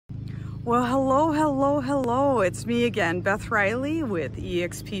Well, hello. It's me again, Beth Reilly with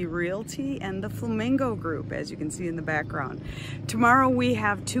eXp Realty and the Flamingo Group, as you can see in the background. Tomorrow we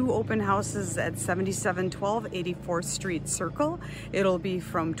have two open houses at 7712 84th Street Circle. It'll be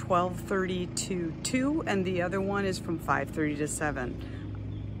from 12:30 to 2, and the other one is from 5:30 to 7.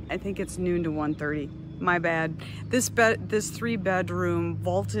 I think it's noon to 1:30. My bad. This 3-bedroom,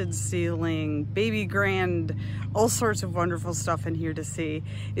 vaulted ceiling, baby grand, all sorts of wonderful stuff in here to see,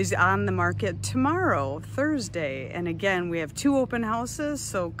 is on the market tomorrow, Thursday. And again, we have two open houses,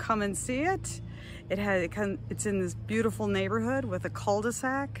 so come and see it. It's in this beautiful neighborhood with a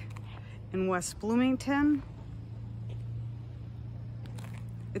cul-de-sac in West Bloomington.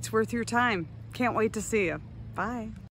 It's worth your time. Can't wait to see you. Bye.